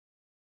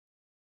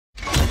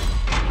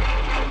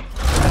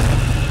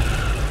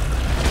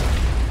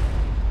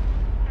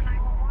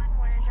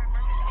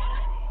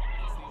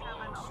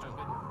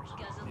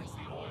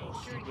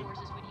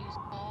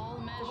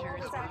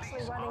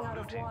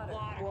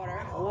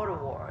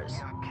water wars.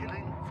 We are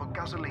killing for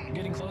gasoline.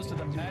 Getting close to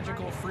the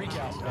magical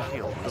freakout point.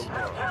 Kill the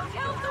world.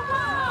 Kill the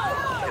world!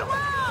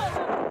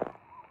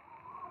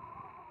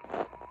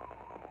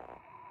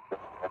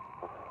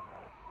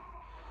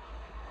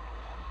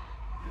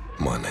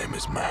 My name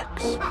is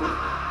Max.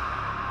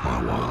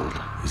 My world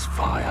is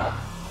fire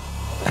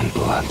and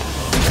blood.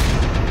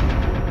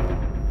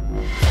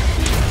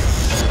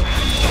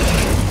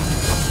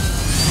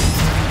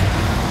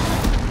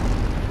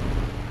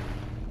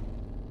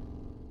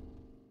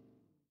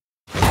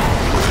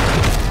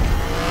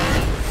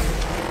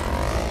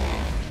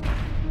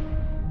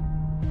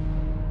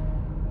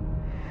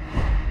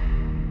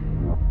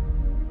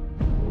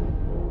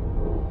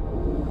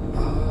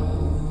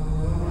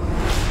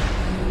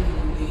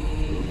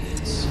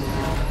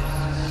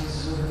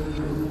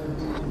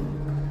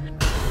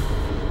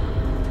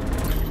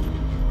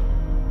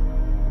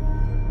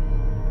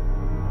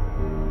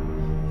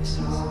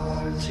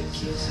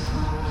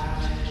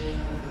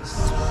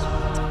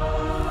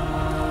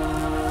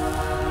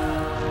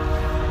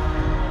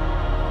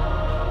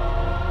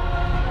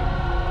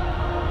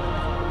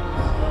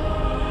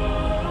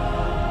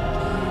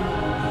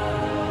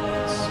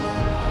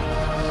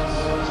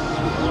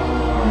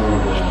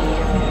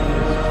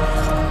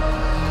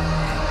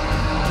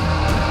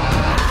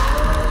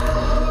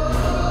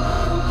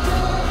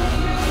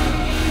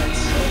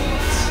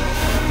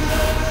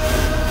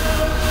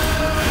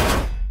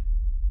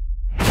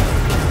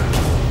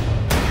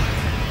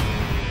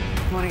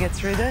 Want to get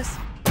through this?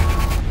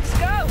 Let's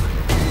go!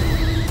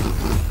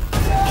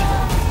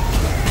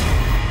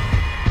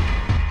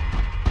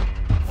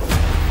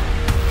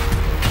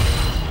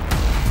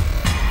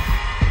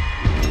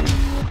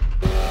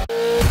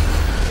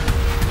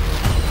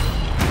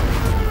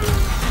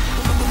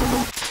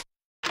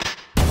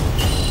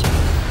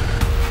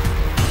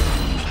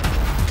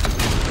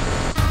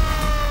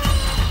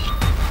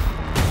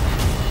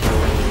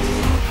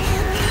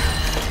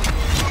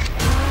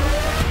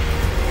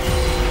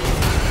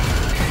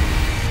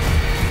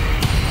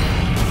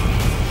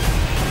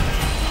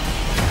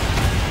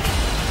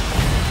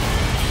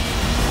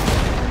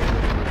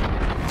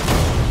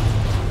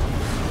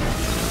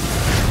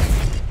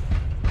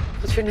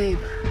 What's your name?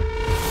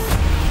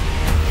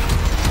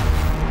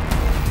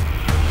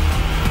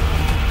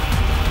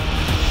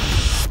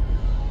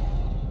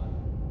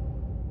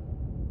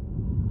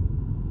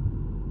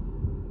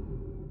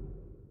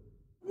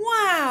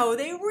 Wow,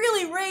 they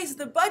really raised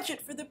the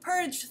budget for The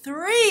Purge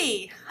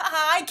 3.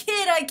 I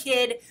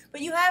kid,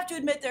 but you have to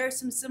admit there are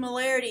some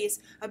similarities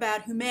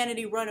about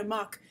humanity run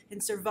amok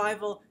and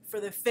survival for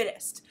the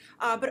fittest.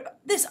 But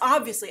this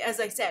obviously,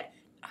 as I said,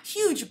 a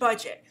huge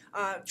budget.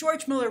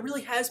 George Miller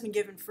really has been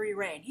given free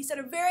rein. He said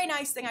a very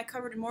nice thing I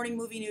covered in Morning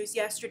Movie News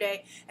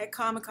yesterday at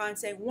Comic-Con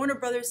saying Warner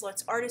Brothers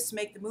lets artists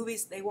make the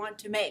movies they want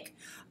to make.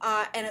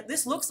 And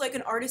this looks like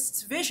an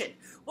artist's vision.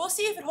 We'll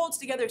see if it holds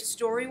together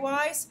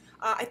story-wise.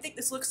 I think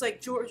this looks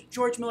like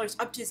George Miller's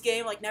upped his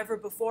game like never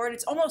before, and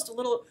it's almost a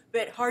little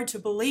bit hard to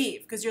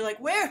believe because you're like,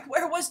 where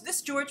was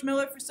this George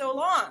Miller for so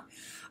long?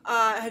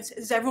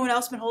 Has everyone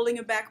else been holding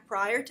him back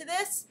prior to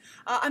this?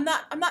 I'm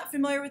not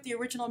familiar with the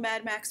original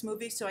Mad Max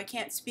movie, so I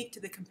can't speak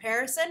to the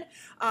comparison.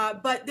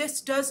 But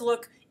this does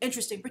look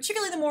interesting,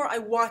 particularly the more I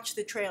watch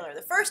the trailer.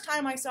 The first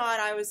time I saw it,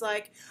 I was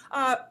like,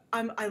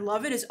 I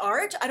love it as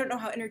art. I don't know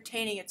how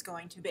entertaining it's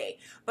going to be,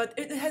 but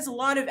it has a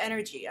lot of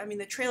energy. I mean,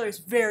 the trailer is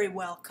very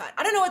well cut.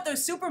 I don't know what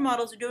those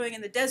supermodels are doing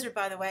in the desert,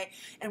 by the way,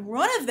 and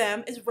one of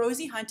them is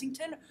Rosie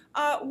Huntington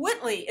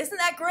Whiteley. Isn't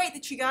that great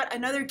that she got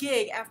another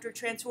gig after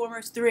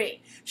Transformers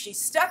 3? She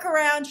stuck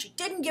around, she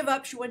didn't give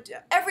up, she went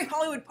to every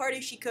Hollywood party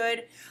she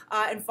could,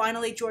 and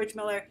finally George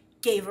Miller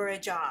gave her a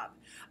job.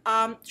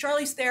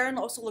 Charlize Theron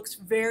also looks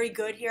very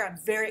good here. I'm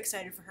very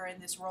excited for her in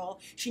this role.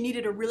 She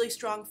needed a really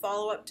strong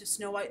follow-up to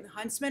Snow White and the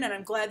Huntsman, and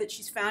I'm glad that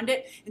she's found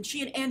it. And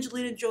she and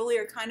Angelina Jolie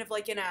are kind of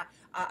like in a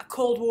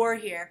Cold War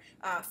here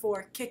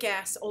for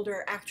kick-ass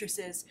older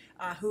actresses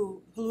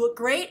who look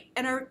great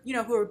and are,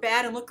 who are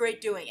bad and look great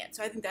doing it.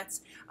 So I think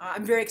that's,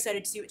 I'm very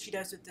excited to see what she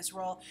does with this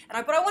role.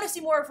 But I want to see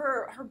more of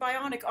her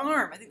bionic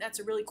arm. I think that's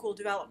a really cool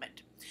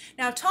development.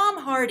 Now, Tom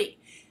Hardy.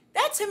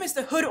 That's him as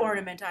the hood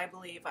ornament, I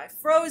believe. I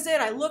froze it,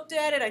 I looked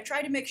at it, I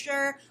tried to make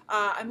sure.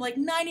 I'm like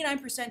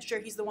 99% sure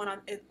he's the one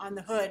on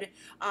the hood.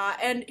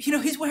 And,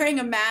 he's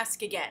wearing a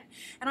mask again.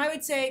 And I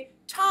would say,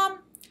 Tom,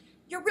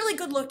 you're really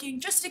good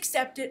looking, just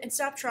accept it and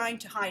stop trying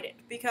to hide it.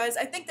 Because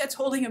I think that's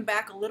holding him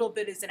back a little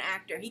bit as an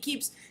actor. He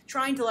keeps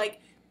trying to,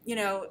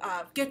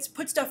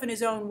 put stuff in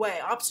his own way,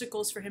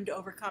 obstacles for him to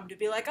overcome, to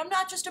be like, I'm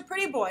not just a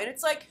pretty boy. And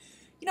it's like,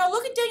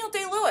 look at Daniel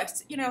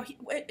Day-Lewis.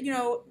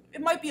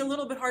 It might be a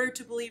little bit harder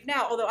to believe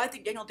now, although I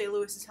think Daniel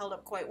Day-Lewis has held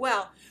up quite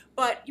well.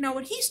 But,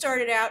 when he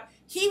started out,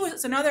 he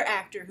was another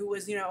actor who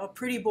was, a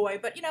pretty boy.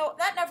 But,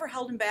 that never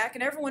held him back,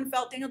 and everyone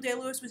felt Daniel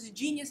Day-Lewis was a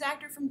genius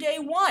actor from day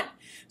one.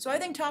 So I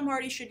think Tom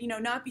Hardy should,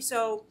 not be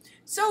so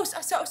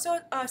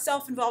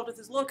self-involved with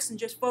his looks and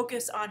just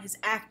focus on his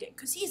acting,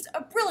 because he's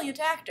a brilliant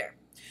actor.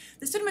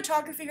 The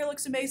cinematography here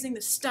looks amazing.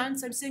 The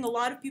stunts, I'm seeing a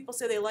lot of people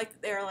say they like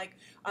that they're like,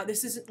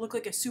 this doesn't look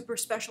like a super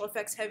special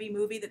effects heavy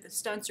movie, that the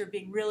stunts are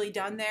being really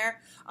done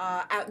there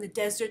out in the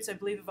deserts, I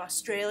believe, of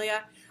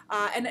Australia.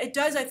 And it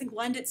does, I think,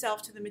 lend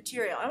itself to the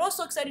material. I'm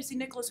also excited to see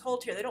Nicholas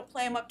Hoult here. They don't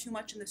play him up too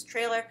much in this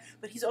trailer,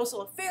 but he's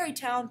also a very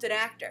talented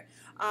actor.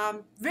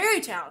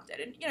 Very talented.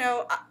 And, you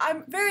know,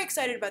 I'm very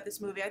excited about this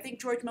movie. I think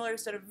George Miller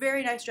has done a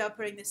very nice job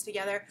putting this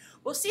together.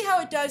 We'll see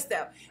how it does,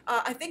 though.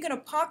 I think an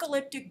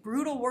apocalyptic,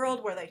 brutal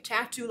world where they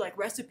tattoo, like,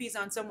 recipes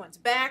on someone's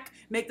back,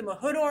 make them a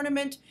hood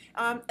ornament,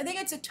 I think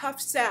it's a tough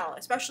sell,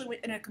 especially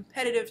in a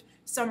competitive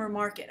summer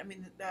market. I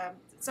mean,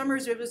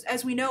 summers,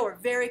 as we know, are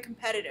very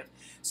competitive.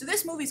 So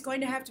this movie is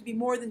going to have to be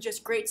more than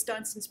just great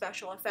stunts and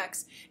special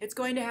effects. It's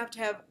going to have,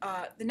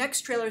 the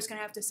next trailer is going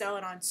to have to sell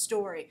it on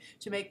story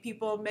to make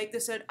people make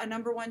this a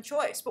 #1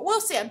 choice. But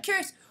we'll see. I'm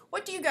curious,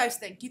 what do you guys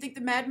think? Do you think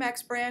the Mad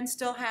Max brand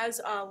still has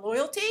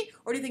loyalty,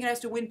 or do you think it has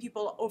to win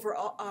people over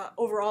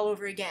all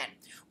over again?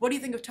 What do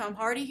you think of Tom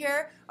Hardy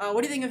here?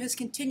 What do you think of his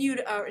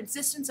continued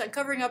insistence on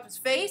covering up his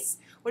face?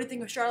 What do you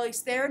think of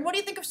Charlize Theron? What do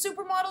you think of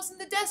supermodels in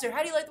the desert?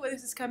 How do you like the way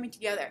this is coming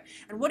together?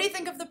 And what do you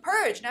think of The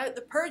Purge? Now that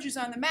The Purge is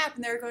on the map,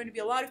 and there are going to be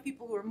a lot of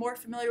people who are more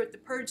familiar with The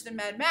Purge than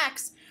Mad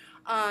Max,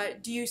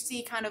 do you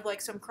see kind of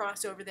like some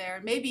crossover there?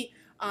 And maybe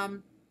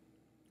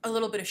a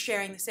little bit of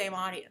sharing the same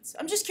audience.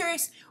 I'm just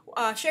curious.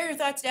 Share your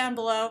thoughts down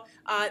below.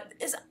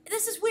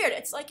 This is weird.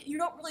 It's like you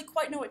don't really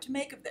quite know what to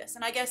make of this,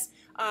 and I guess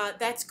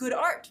that's good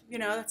art. You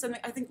know, that's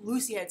something. I think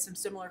Lucy had some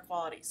similar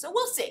qualities. So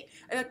we'll see.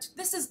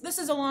 This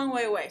is a long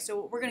way away.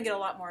 So we're gonna get a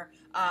lot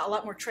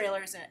more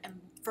trailers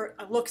and for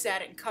looks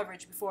at it and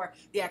coverage before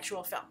the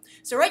actual film.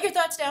 So write your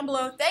thoughts down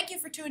below. Thank you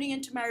for tuning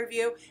into my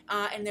review.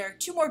 And there are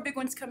 2 more big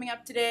ones coming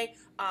up today: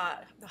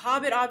 The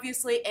Hobbit,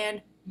 obviously,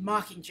 and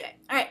Mockingjay.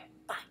 All right.